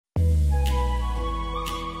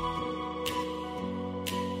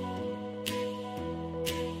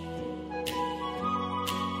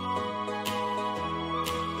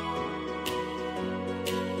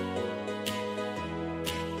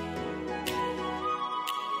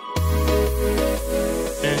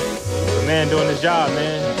man doing his job,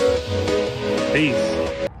 man. Peace.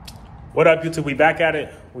 What up, YouTube? We back at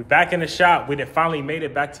it. We back in the shop. We done finally made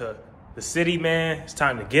it back to the city, man. It's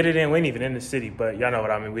time to get it in. We ain't even in the city, but y'all know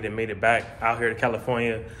what I mean. We done made it back out here to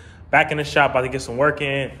California. Back in the shop, about to get some work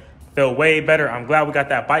in. Feel way better. I'm glad we got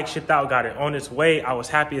that bike shipped out, got it on its way. I was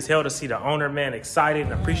happy as hell to see the owner, man, excited,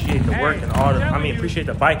 and appreciate the work and all the, appreciate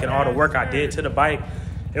the bike and all the work I did to the bike.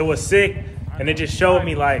 It was sick, and it just showed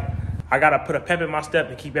me like, I gotta put a pep in my step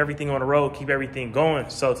and keep everything on the road, keep everything going.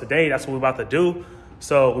 So today, that's what we're about to do.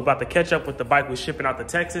 So we're about to catch up with the bike we're shipping out to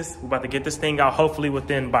Texas. We're about to get this thing out hopefully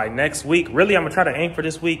by next week. Really, I'm gonna try to aim for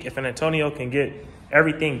this week if Antonio can get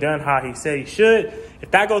everything done how he said he should.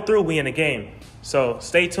 If that go through, we in the game. So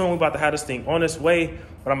stay tuned. We're about to have this thing on its way.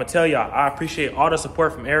 But I'm gonna tell y'all, I appreciate all the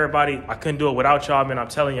support from everybody. I couldn't do it without y'all, man. I'm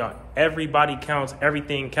telling y'all, everybody counts,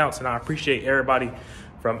 everything counts, and I appreciate everybody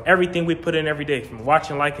from everything we put in every day, from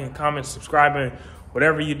watching, liking, commenting, subscribing,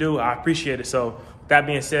 whatever you do, I appreciate it. So with that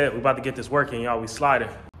being said, we're about to get this working, y'all. We sliding.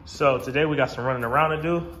 So today we got some running around to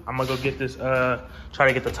do. I'm gonna go get this, try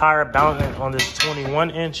to get the tire balanced on this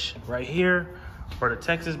 21-inch right here for the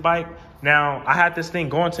Texas bike. Now, I had this thing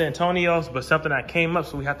going to Antonio's, but something that came up,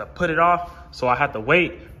 so we had to put it off. So I had to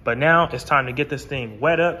wait. But now it's time to get this thing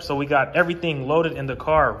wet up. So we got everything loaded in the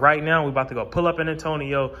car right now. We're about to go pull up in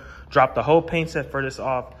Antonio, drop the whole paint set for this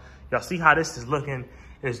off. Y'all see how this is looking.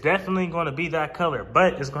 It's definitely going to be that color,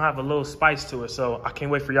 but it's going to have a little spice to it. So I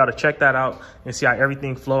can't wait for y'all to check that out and see how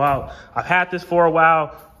everything flow out. I've had this for a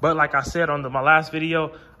while, but like I said on my last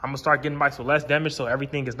video, I'm gonna start getting bikes with less damage so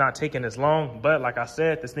everything is not taking as long. But like I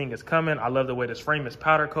said, this thing is coming. I love the way this frame is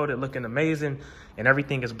powder coated, looking amazing, and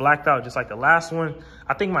everything is blacked out just like the last one.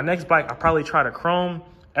 I think my next bike, I'll probably try to chrome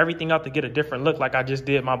everything out to get a different look like I just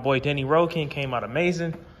did my boy Denny Road King, came out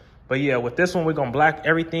amazing. But yeah, with this one, we're gonna black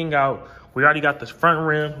everything out. We already got this front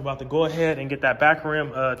rim. We're about to go ahead and get that back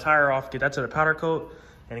rim tire off, get that to the powder coat,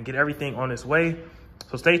 and get everything on its way.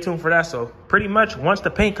 So stay tuned for that. So pretty much once the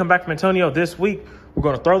paint come back from Antonio this week, we're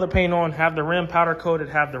going to throw the paint on, have the rim powder coated,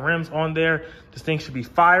 have the rims on there. This thing should be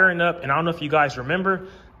firing up. And I don't know if you guys remember,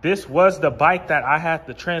 this was the bike that I had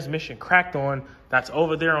the transmission cracked on that's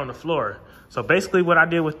over there on the floor. So basically what I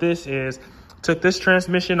did with this is took this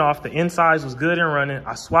transmission off. The insides was good and running.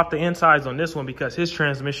 I swapped the insides on this one because his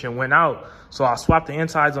transmission went out. So I swapped the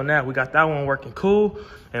insides on that. We got that one working cool.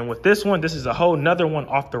 And with this one, this is a whole nother one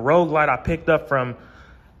off the Roadglide I picked up from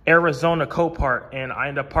Arizona Copart, and I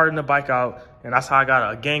ended up parting the bike out, and that's how I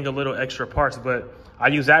got a gang of little extra parts. But I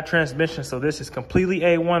use that transmission, so this is completely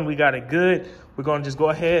A1. We got it good. We're going to just go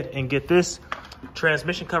ahead and get this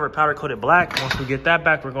transmission cover powder coated black. Once we get that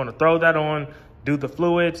back, we're going to throw that on, do the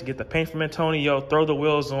fluids, get the paint from Antonio, throw the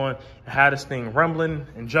wheels on, and have this thing rumbling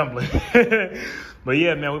and jumbling. But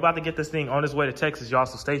yeah, man, we're about to get this thing on its way to Texas, y'all,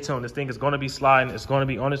 so stay tuned. This thing is going to be sliding. It's going to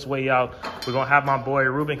be on its way out. We're going to have my boy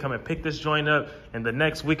Ruben come and pick this joint up in the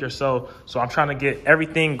next week or so. So I'm trying to get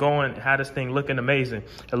everything going and have this thing looking amazing.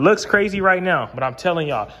 It looks crazy right now, but I'm telling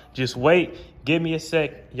y'all, just wait. Give me a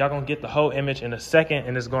sec. Y'all going to get the whole image in a second,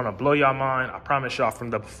 and it's going to blow y'all mind. I promise y'all,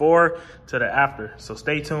 from the before to the after. So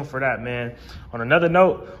stay tuned for that, man. On another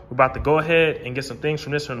note, we're about to go ahead and get some things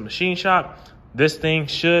from the machine shop. This thing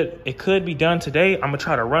could be done today. I'm gonna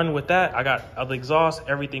try to run with that. I got the exhaust,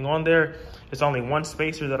 everything on there. It's only one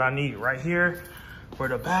spacer that I need right here for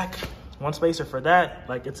the back. One spacer for that,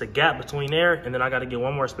 like it's a gap between there, and then I gotta get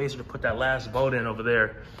one more spacer to put that last bolt in over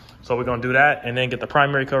there. So we're gonna do that, and then get the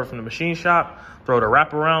primary cover from the machine shop, throw the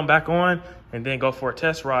wraparound back on, and then go for a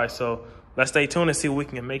test ride. So let's stay tuned and see what we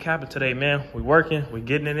can make happen today, man. We working, we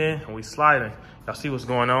getting it in, and we sliding. Y'all see what's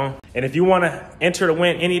going on. And if you want to enter to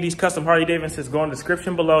win any of these custom Harley Davidsons, go in the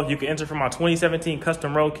description below. You can enter for my 2017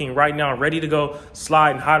 custom Road King right now, ready to go,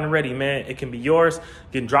 slide and hot and ready, man. It can be yours,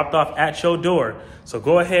 getting dropped off at your door. So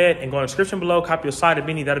go ahead and go in the description below, copy your slide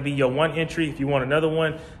beanie. That'll be your one entry. If you want another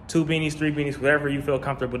one, 2 beanies, 3 beanies, whatever you feel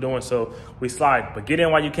comfortable doing. So we slide, but get in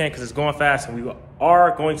while you can because it's going fast, and we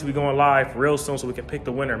are going to be going live real soon so we can pick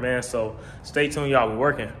the winner, man. So stay tuned, y'all. We're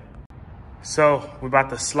working. So we're about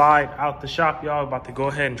to slide out the shop, y'all. About to go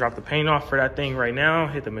ahead and drop the paint off for that thing right now,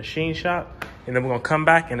 hit the machine shop, and then we're gonna come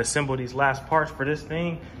back and assemble these last parts for this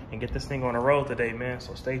thing and get this thing on the road today, man.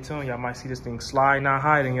 So stay tuned. Y'all might see this thing slide, not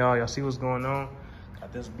hiding, y'all. Y'all see what's going on.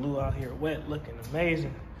 Got this blue out here wet, looking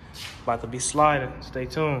amazing. About to be sliding. Stay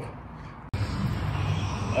tuned.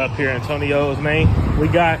 Up here, Antonio's, man. We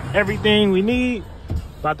got everything we need.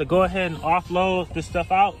 About to go ahead and offload this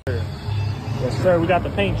stuff out. Yes, sir. We got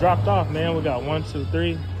the paint dropped off, man. We got 1, 2,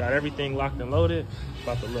 3. Got everything locked and loaded.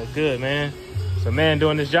 About to look good, man. So, man,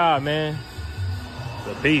 doing his job, man.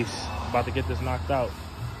 The beast. About to get this knocked out.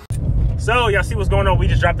 So y'all see what's going on. We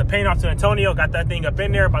just dropped the paint off to Antonio, got that thing up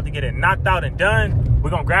in there, about to get it knocked out and done.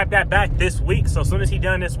 We're gonna grab that back this week. So as soon as he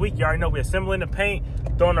done this week, you already know we're assembling the paint,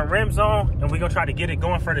 throwing the rims on, and we're gonna try to get it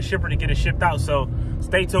going for the shipper to get it shipped out. So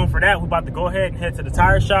stay tuned for that. We're about to go ahead and head to the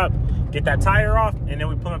tire shop, get that tire off, and then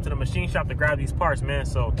we pull up to the machine shop to grab these parts, man.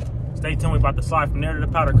 So stay tuned. We're about to slide from there to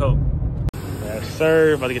the powder coat. Yes,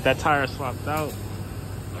 sir. About to get that tire swapped out.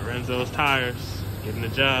 Lorenzo's tires, getting the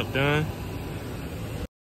job done.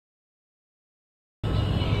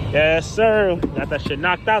 Yes, sir. Got that shit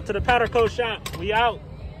knocked out to the powder coat shop. We out.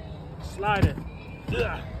 Sliding.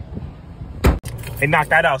 Ugh. They knocked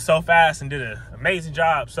that out so fast and did an amazing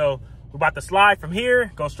job. So we're about to slide from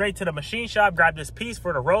here, go straight to the machine shop, grab this piece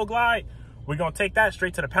for the Roadglide. We're going to take that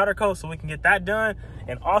straight to the powder coat so we can get that done.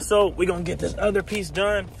 And also, we're going to get this other piece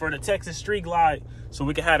done for the Texas Street Glide so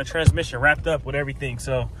we can have the transmission wrapped up with everything.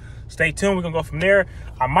 So stay tuned. We're going to go from there.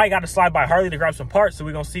 I might got to slide by Harley to grab some parts, so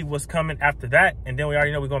we're going to see what's coming after that. And then we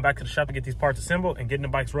already know we're going back to the shop to get these parts assembled and getting the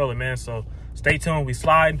bikes rolling, man. So stay tuned. We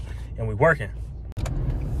slide and we working.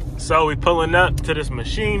 So we pulling up to this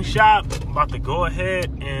machine shop. I'm about to go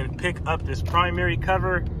ahead and pick up this primary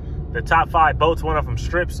cover. The top 5 bolts, one of them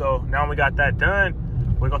stripped. So now we got that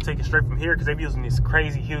done. We're going to take it straight from here because they're using these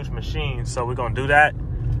crazy huge machines. So we're going to do that,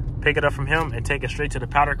 pick it up from him, and take it straight to the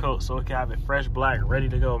powder coat so we can have it fresh black, ready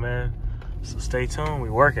to go, man. So stay tuned. We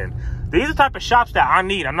working. These are the type of shops that I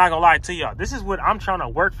need. I'm not going to lie to y'all. This is what I'm trying to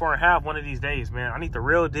work for and have one of these days, man. I need the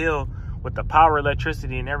real deal with the power,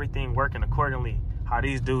 electricity, and everything working accordingly. How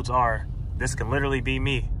these dudes are. This can literally be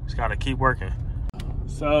me. Just got to keep working.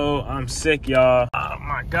 So I'm sick, y'all. Oh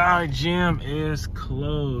my God, gym is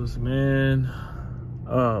closed, man.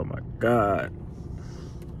 Oh my God.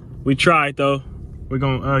 We tried though. We're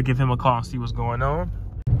gonna give him a call and see what's going on.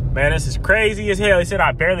 Man, this is crazy as hell. He said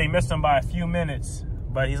I barely missed him by a few minutes,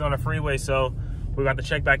 but he's on the freeway, so we're about to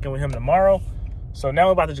check back in with him tomorrow. So now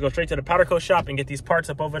we're about to just go straight to the powder coat shop and get these parts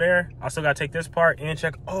up over there. I still gotta take this part and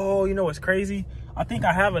check. Oh, you know what's crazy? I think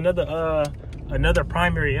I have another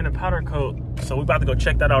primary in the powder coat. So we're about to go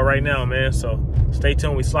check that out right now, man. So stay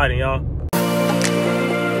tuned. We sliding, y'all.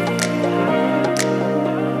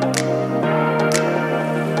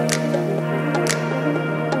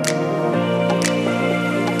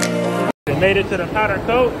 Made it to the powder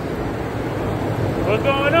coat. What's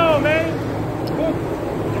going on, man?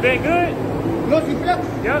 Cool. You been good?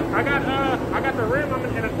 Yep, I got the rim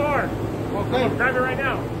in the car. Okay. I'm gonna grab it right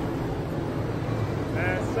now.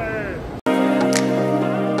 Yes, sir.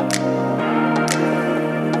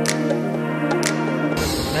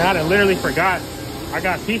 Man, I done literally forgot. I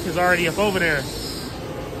got pieces already up over there.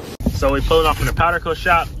 So we pulled off in the powder coat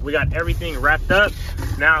shop. We got everything wrapped up.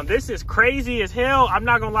 Now, this is crazy as hell. I'm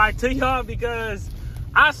not gonna lie to y'all because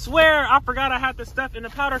I swear I forgot I had this stuff in the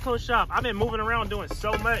powder coat shop. I've been moving around doing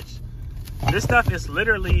so much. This stuff is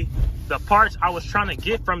literally the parts I was trying to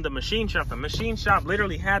get from the machine shop. The machine shop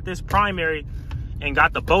literally had this primary and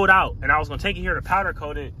got the bolt out, and I was gonna take it here to powder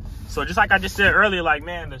coat it. So just like I just said earlier, like,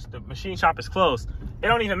 man, the machine shop is closed. It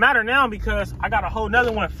don't even matter now because I got a whole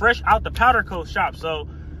nother one fresh out the powder coat shop. So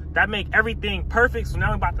that make everything perfect. So now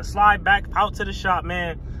we're about to slide back out to the shop,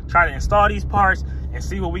 man, try to install these parts and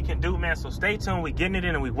see what we can do, man. So stay tuned. We getting it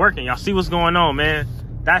in and we working. Y'all see what's going on, man.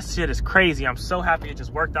 That shit is crazy. I'm so happy it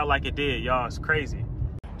just worked out like it did, y'all. It's crazy.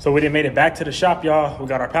 So we done made it back to the shop, y'all. We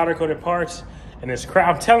got our powder coated parts and it's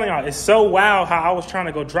I'm telling y'all, it's so wild how I was trying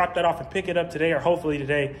to go drop that off and pick it up today or hopefully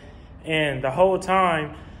today. And the whole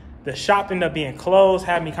time the shop ended up being closed,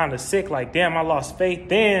 had me kind of sick. Like, damn, I lost faith.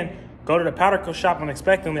 Then go to the powder coat shop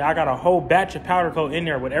unexpectedly. I got a whole batch of powder coat in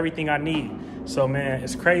there with everything I need. So, man,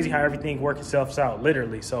 it's crazy how everything works itself out,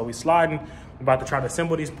 literally. So we sliding. We're about to try to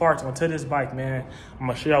assemble these parts onto this bike, man. I'm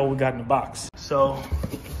going to show y'all what we got in the box. So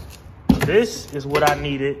this is what I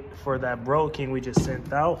needed for that Bro King we just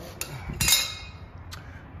sent out.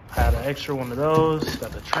 I had an extra one of those.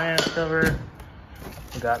 Got the trans cover.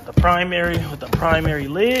 We got the primary with the primary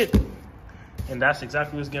lid. And that's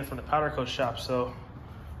exactly what's getting from the powder coat shop. So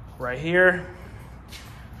right here,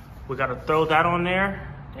 we got to throw that on there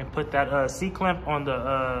and put that C-clamp on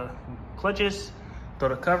the clutches. Throw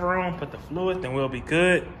the cover on, put the fluid, then we'll be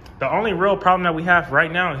good. The only real problem that we have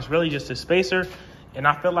right now is really just the spacer. And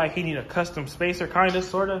I feel like he need a custom spacer, kind of,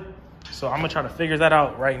 sort of. So I'm gonna try to figure that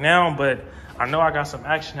out right now, but I know I got some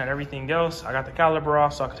action at everything else. I got the caliper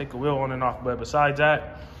off so I can take the wheel on and off. But besides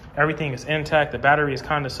that, everything is intact. The battery is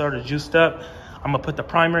kind of sort of juiced up. I'm gonna put the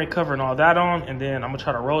primary cover and all that on, and then I'm gonna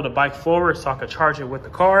try to roll the bike forward so I can charge it with the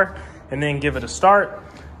car and then give it a start.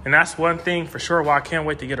 And that's one thing for sure why I can't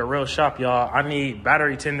wait to get a real shop, y'all. I need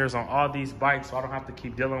battery tenders on all these bikes so I don't have to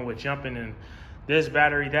keep dealing with jumping in this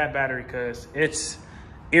battery, that battery, because it's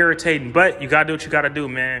irritating, but you gotta do what you gotta do,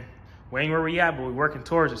 man. We ain't where we at, but we're working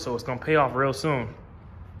towards it, so it's gonna pay off real soon.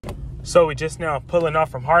 So we just now pulling off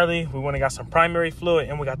from Harley. We went and got some primary fluid,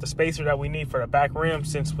 and we got the spacer that we need for the back rim.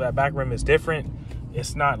 Since that back rim is different,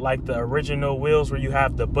 it's not like the original wheels where you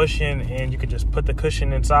have the bushing and you can just put the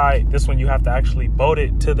cushion inside. This one you have to actually bolt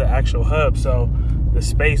it to the actual hub, so the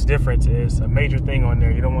space difference is a major thing on there.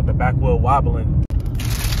 You don't want the back wheel wobbling.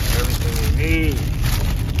 Everything we need.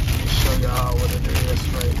 Let me show y'all what it is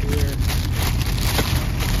right here.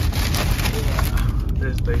 Yeah,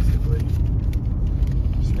 this basically.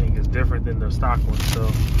 Is different than the stock one,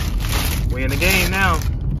 so we in the game now.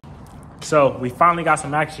 So we finally got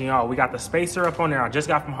some action, y'all. We got the spacer up on there. I just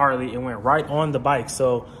got from Harley. It went right on the bike,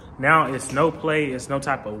 so now it's no play, it's no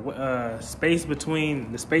type of space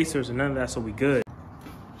between the spacers and none of that, so we good.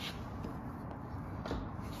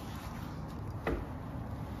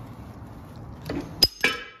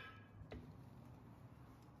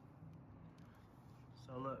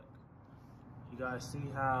 So look, you guys see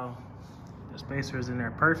how the spacer is in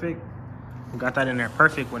there perfect. We got that in there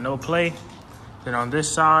perfect with no play. Then on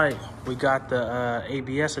this side, we got the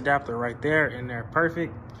ABS adapter right there in there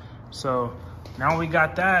perfect. So now we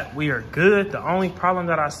got that, we are good. The only problem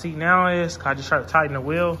that I see now is, I just tried to tighten the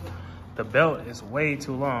wheel. The belt is way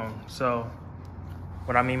too long. So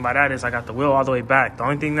what I mean by that is I got the wheel all the way back. The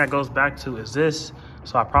only thing that goes back to is this.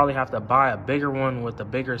 So I probably have to buy a bigger one with a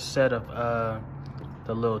bigger set of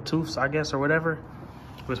the little tooths, I guess, or whatever.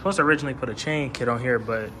 We were supposed to originally put a chain kit on here,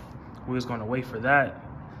 but we was gonna wait for that.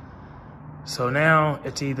 So now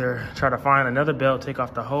it's either try to find another belt, take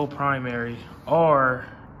off the whole primary, or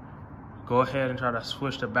go ahead and try to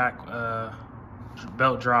switch the back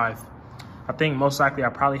belt drive. I think most likely I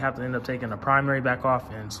probably have to end up taking the primary back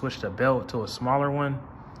off and switch the belt to a smaller one.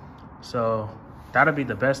 So that'll be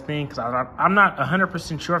the best thing, because I'm not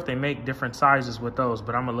 100% sure if they make different sizes with those,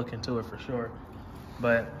 but I'm gonna look into it for sure.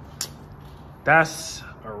 But that's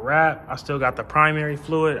a wrap. I still got the primary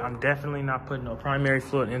fluid. I'm definitely not putting no primary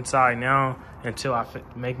fluid inside now until I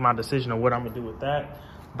make my decision on what I'm gonna do with that.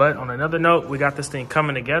 But on another note, we got this thing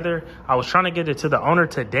coming together. I was trying to get it to the owner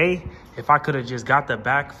today. If I could have just got the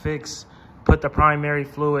back fix, put the primary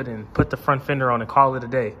fluid and put the front fender on and call it a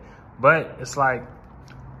day. But it's like,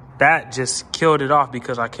 that just killed it off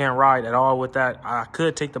because I can't ride at all with that. I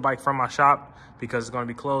could take the bike from my shop because it's gonna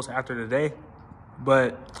be closed after today.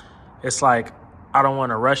 But it's like, I don't want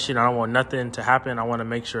to rush it. I don't want nothing to happen. I want to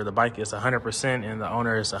make sure the bike is 100% and the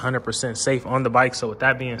owner is 100% safe on the bike. So with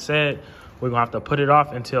that being said, we're going to have to put it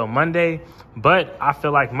off until Monday. But I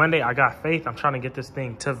feel like Monday, I got faith. I'm trying to get this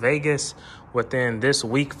thing to Vegas within this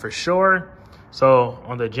week for sure. So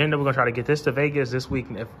on the agenda, we're going to try to get this to Vegas this week,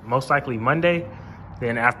 most likely Monday.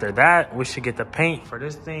 Then after that, we should get the paint for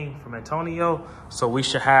this thing from Antonio. So we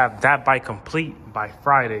should have that bike complete by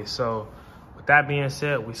Friday. So with that being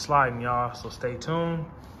said, we sliding, y'all, so stay tuned.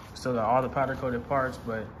 We still got all the powder coated parts,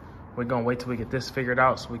 but we're gonna wait till we get this figured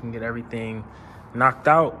out so we can get everything knocked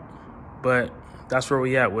out. But that's where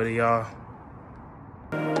we at with it, y'all.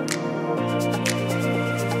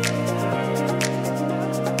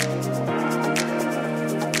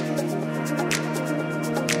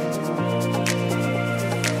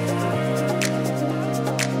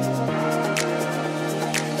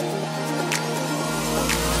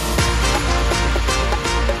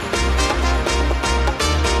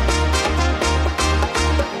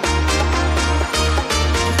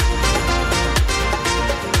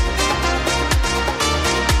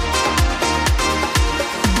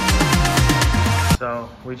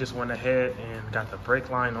 We just went ahead and got the brake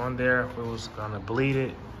line on there. We was gonna bleed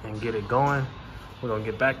it and get it going. We're gonna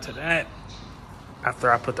get back to that after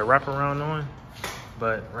I put the wraparound on.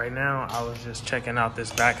 But right now, I was just checking out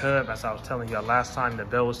this back hub. As I was telling y'all last time, the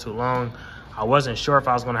belt was too long. I wasn't sure if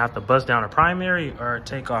I was gonna have to bust down a primary or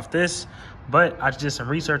take off this, but I did some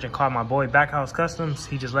research and called my boy Backhouse Customs.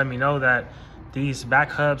 He just let me know that these back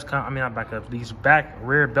hubs these back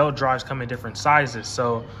rear belt drives come in different sizes.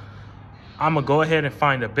 So I'm gonna go ahead and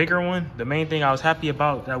find a bigger one. The main thing I was happy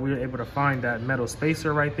about that we were able to find that metal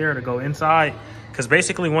spacer right there to go inside, because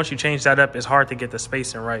basically once you change that up, it's hard to get the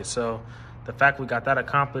spacing right. So the fact we got that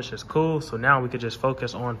accomplished is cool. So now we could just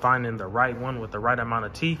focus on finding the right one with the right amount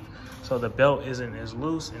of teeth, so the belt isn't as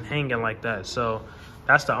loose and hanging like that. So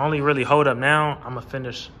that's the only really hold up now. I'm gonna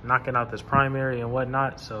finish knocking out this primary and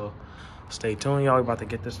whatnot. So stay tuned, y'all. We're about to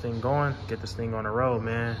get this thing going, get this thing on the road,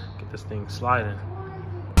 man. Get this thing sliding.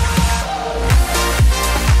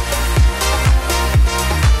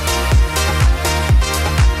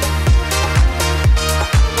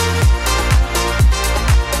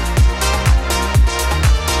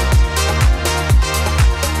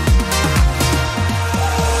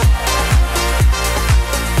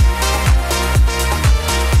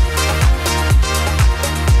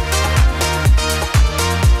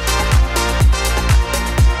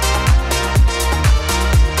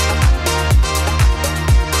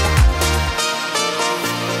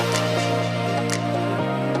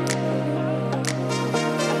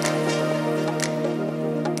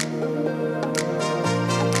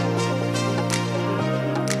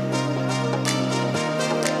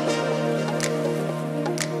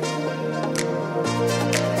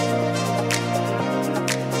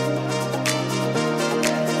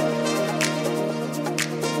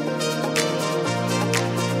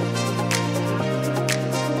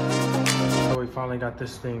 got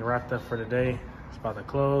this thing wrapped up for today. It's about to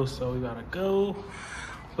close, so we gotta go.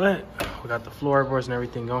 But we got the floorboards and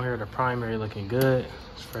everything on here. The primary looking good.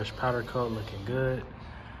 This fresh powder coat looking good.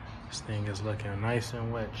 This thing is looking nice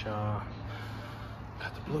and wet, y'all.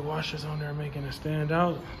 Got the blue washers on there making it stand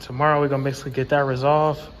out. Tomorrow we're gonna basically get that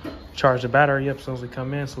resolved, charge the battery up as soon as we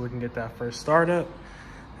come in so we can get that first start up.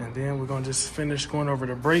 And then we're gonna just finish going over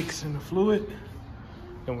the brakes and the fluid.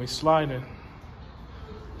 Then we sliding.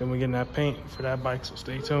 Then we getting that paint for that bike, so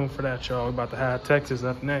stay tuned for that, y'all. We're about to have Texas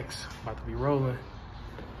up next. About to be rolling.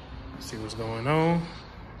 See what's going on.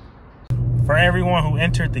 For everyone who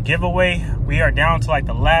entered the giveaway, we are down to like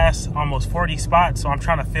the last almost 40 spots, so I'm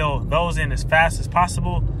trying to fill those in as fast as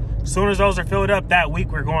possible. As soon as those are filled up that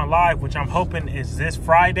week, we're going live, which I'm hoping is this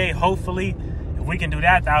Friday. Hopefully, if we can do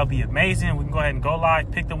that, that would be amazing. We can go ahead and go live,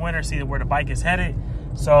 pick the winner, see where the bike is headed.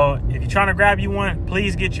 So if you're trying to grab you one,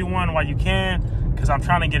 please get you one while you can, because I'm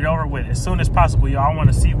trying to get it over with as soon as possible, y'all. I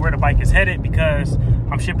want to see where the bike is headed because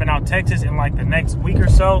I'm shipping out Texas in like the next week or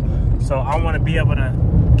so. So I want to be able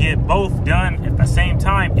to get both done at the same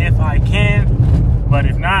time if I can. But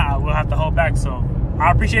if not, I will have to hold back. So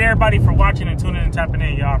I appreciate everybody for watching and tuning and tapping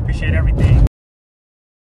in, y'all. Appreciate everything.